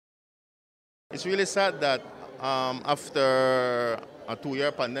It's really sad that after a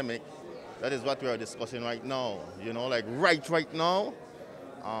 2-year pandemic, that is what we are discussing right now. You know, like right now,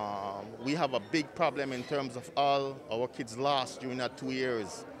 we have a big problem in terms of all our kids lost during that 2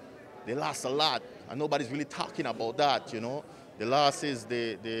 years. They lost a lot, and nobody's really talking about that. You know, the loss is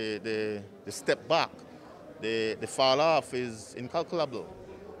the step back, the fall off is incalculable,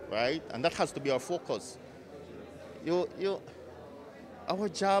 right? And that has to be our focus. Our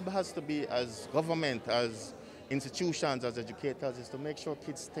job has to be, as government, as institutions, as educators, is to make sure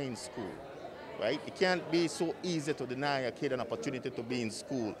kids stay in school, right? It can't be so easy to deny a kid an opportunity to be in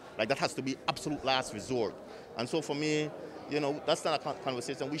school. Like, that has to be absolute last resort. And so for me, you know, that's not a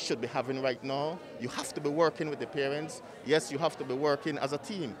conversation we should be having right now. You have to be working with the parents. Yes, you have to be working as a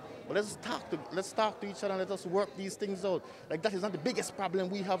team. But let's talk to each other and let us work these things out. Like, that is not the biggest problem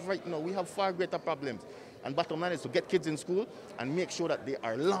we have right now. We have far greater problems. And bottom line is to get kids in school and make sure that they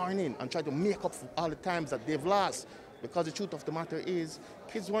are learning and try to make up for all the times that they've lost. Because the truth of the matter is,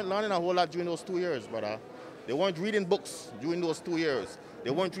 kids weren't learning a whole lot during those 2 years, brother. They weren't reading books during those 2 years.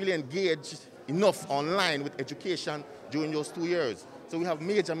 They weren't really engaged enough online with education during those 2 years. So we have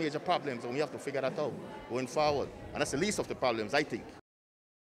major problems, and we have to figure that out going forward. And that's the least of the problems, I think.